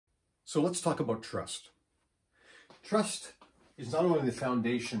So let's talk about trust. Trust is not only the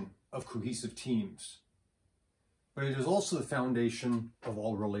foundation of cohesive teams, but it is also the foundation of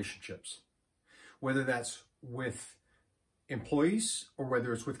all relationships, whether that's with employees or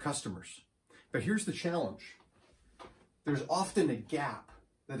whether it's with customers. But here's the challenge. There's often a gap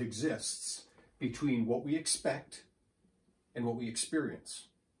that exists between what we expect and what we experience.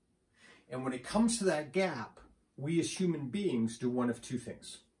 And when it comes to that gap, we as human beings do one of two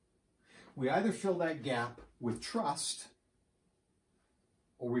things. We either fill that gap with trust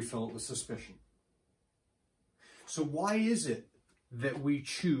or we fill it with suspicion. So why is it that we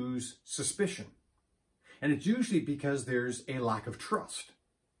choose suspicion? And it's usually because there's a lack of trust.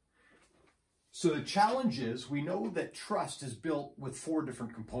 So the challenge is, we know that trust is built with 4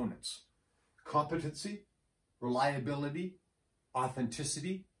 different components: competency, reliability,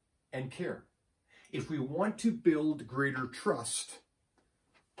 authenticity, and care. If we want to build greater trust,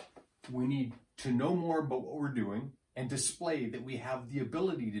 we need to know more about what we're doing and display that we have the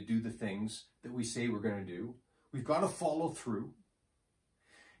ability to do the things that we say we're going to do. We've got to follow through.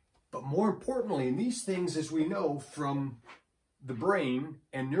 But more importantly, in these things, as we know from the brain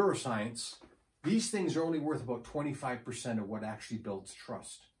and neuroscience, these things are only worth about 25% of what actually builds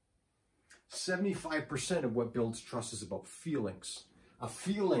trust. 75% of what builds trust is about feelings. A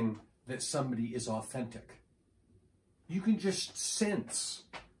feeling that somebody is authentic. You can just sense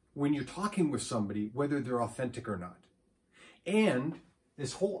when you're talking with somebody whether they're authentic or not. And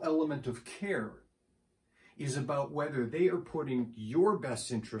this whole element of care is about whether they are putting your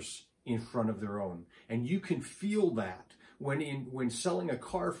best interests in front of their own. And you can feel that when selling a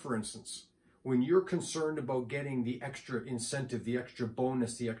car, for instance, when you're concerned about getting the extra incentive, the extra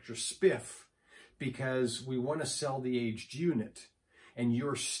bonus, the extra spiff, because we want to sell the aged unit, and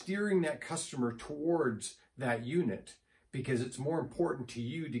you're steering that customer towards that unit because it's more important to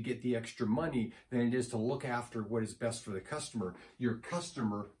you to get the extra money than it is to look after what is best for the customer. Your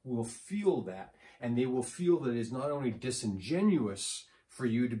customer will feel that, and they will feel that it's not only disingenuous for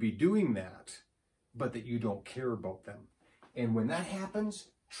you to be doing that, but that you don't care about them. And when that happens,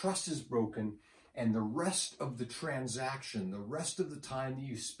 trust is broken, and the rest of the transaction, the rest of the time that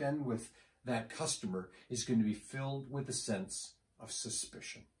you spend with that customer is going to be filled with a sense of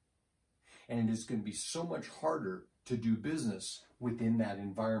suspicion. And it is going to be so much harder to do business within that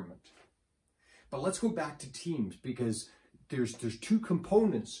environment. But let's go back to teams, because there's 2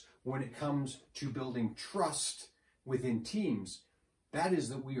 components when it comes to building trust within teams. That is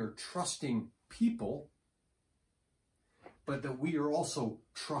that we are trusting people, but that we are also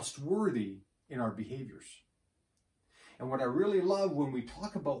trustworthy in our behaviors. And what I really love when we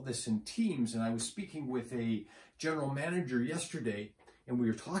talk about this in teams, and I was speaking with a general manager yesterday, and we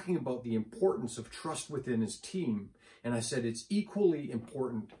were talking about the importance of trust within his team. And I said, it's equally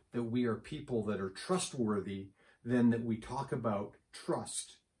important that we are people that are trustworthy than that we talk about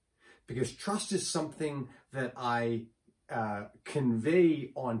trust. Because trust is something that I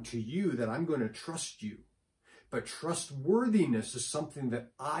convey onto you, that I'm going to trust you. But trustworthiness is something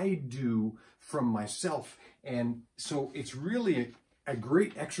that I do from myself. And so it's really a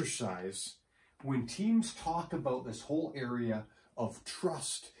great exercise when teams talk about this whole area of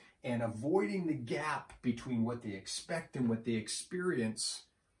trust and avoiding the gap between what they expect and what they experience,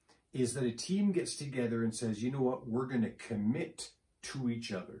 is that a team gets together and says, you know what, we're going to commit to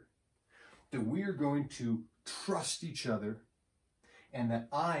each other, that we are going to trust each other, and that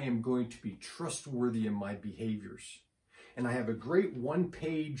I am going to be trustworthy in my behaviors. And I have a great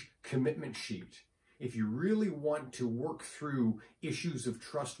 1-page commitment sheet. If you really want to work through issues of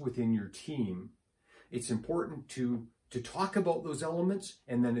trust within your team, it's important to talk about those elements,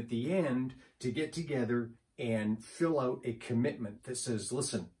 and then at the end to get together and fill out a commitment that says,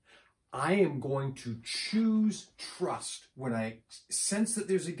 listen, I am going to choose trust. When I sense that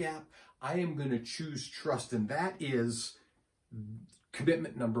there's a gap, I am going to choose trust. And that is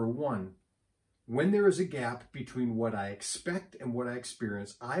commitment number 1. When there is a gap between what I expect and what I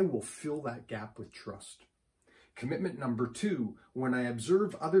experience, I will fill that gap with trust. Commitment number 2, when I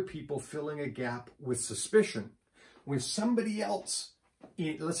observe other people filling a gap with suspicion, when somebody else,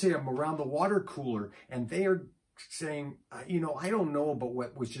 let's say I'm around the water cooler and they are saying, you know, I don't know about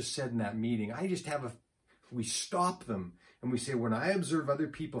what was just said in that meeting. We stop them and we say, when I observe other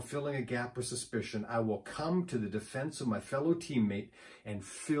people filling a gap with suspicion, I will come to the defense of my fellow teammate and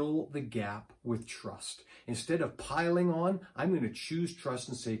fill the gap with trust. Instead of piling on, I'm going to choose trust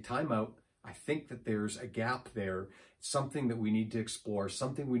and say, time out. I think that there's a gap there, something that we need to explore,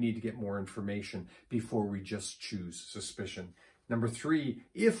 something we need to get more information before we just choose suspicion. Number 3,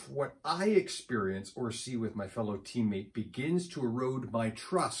 if what I experience or see with my fellow teammate begins to erode my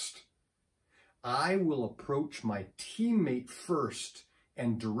trust, I will approach my teammate first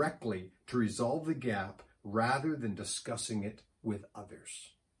and directly to resolve the gap rather than discussing it with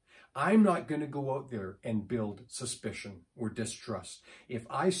others. I'm not going to go out there and build suspicion or distrust. If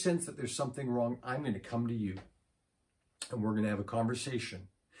I sense that there's something wrong, I'm going to come to you and we're going to have a conversation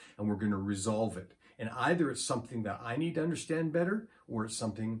and we're going to resolve it. And either it's something that I need to understand better or it's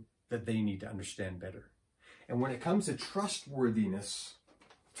something that they need to understand better. And when it comes to trustworthiness,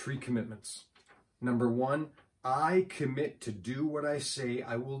 3 commitments. Number 1, I commit to do what I say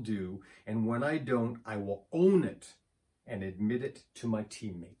I will do. And when I don't, I will own it and admit it to my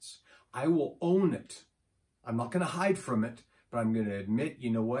teammates. I will own it. I'm not going to hide from it, but I'm going to admit, you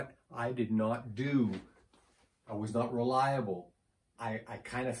know what? I did not do. I was not reliable. I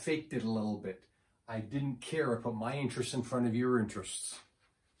kind of faked it a little bit. I didn't care. I put my interests in front of your interests.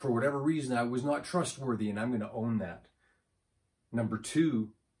 For whatever reason, I was not trustworthy, and I'm going to own that. Number 2,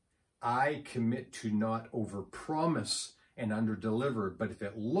 I commit to not overpromise and underdeliver. But if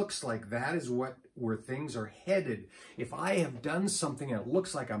it looks like that is where things are headed, if I have done something and it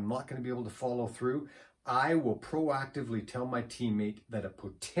looks like I'm not going to be able to follow through, I will proactively tell my teammate that a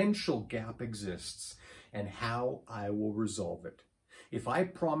potential gap exists and how I will resolve it. If I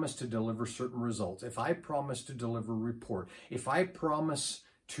promise to deliver certain results, if I promise to deliver a report, if I promise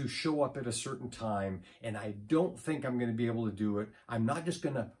to show up at a certain time and I don't think I'm going to be able to do it, I'm not just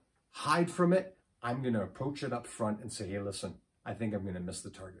going to hide from it. I'm going to approach it up front and say, hey, listen, I think I'm going to miss the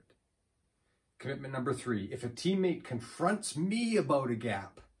target. Commitment number 3, if a teammate confronts me about a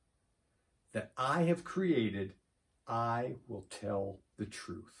gap that I have created, I will tell the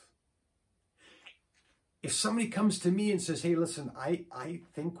truth. If somebody comes to me and says, hey, listen, I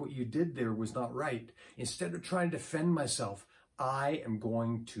think what you did there was not right, instead of trying to defend myself, I am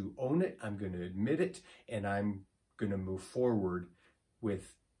going to own it, I'm going to admit it, and I'm going to move forward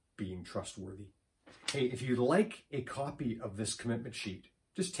with being trustworthy. Hey, if you'd like a copy of this commitment sheet,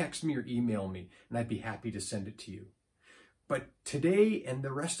 just text me or email me, and I'd be happy to send it to you. But today and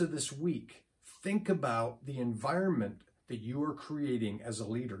the rest of this week, think about the environment that you are creating as a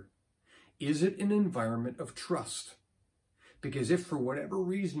leader. Is it an environment of trust? Because if for whatever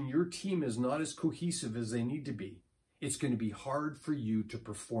reason your team is not as cohesive as they need to be, it's going to be hard for you to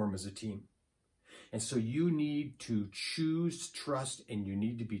perform as a team. And so you need to choose trust and you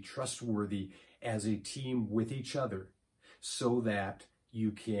need to be trustworthy as a team with each other so that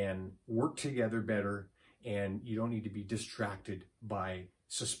you can work together better and you don't need to be distracted by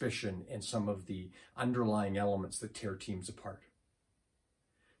suspicion and some of the underlying elements that tear teams apart.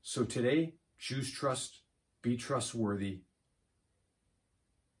 So today, choose trust, be trustworthy,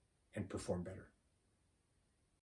 and perform better.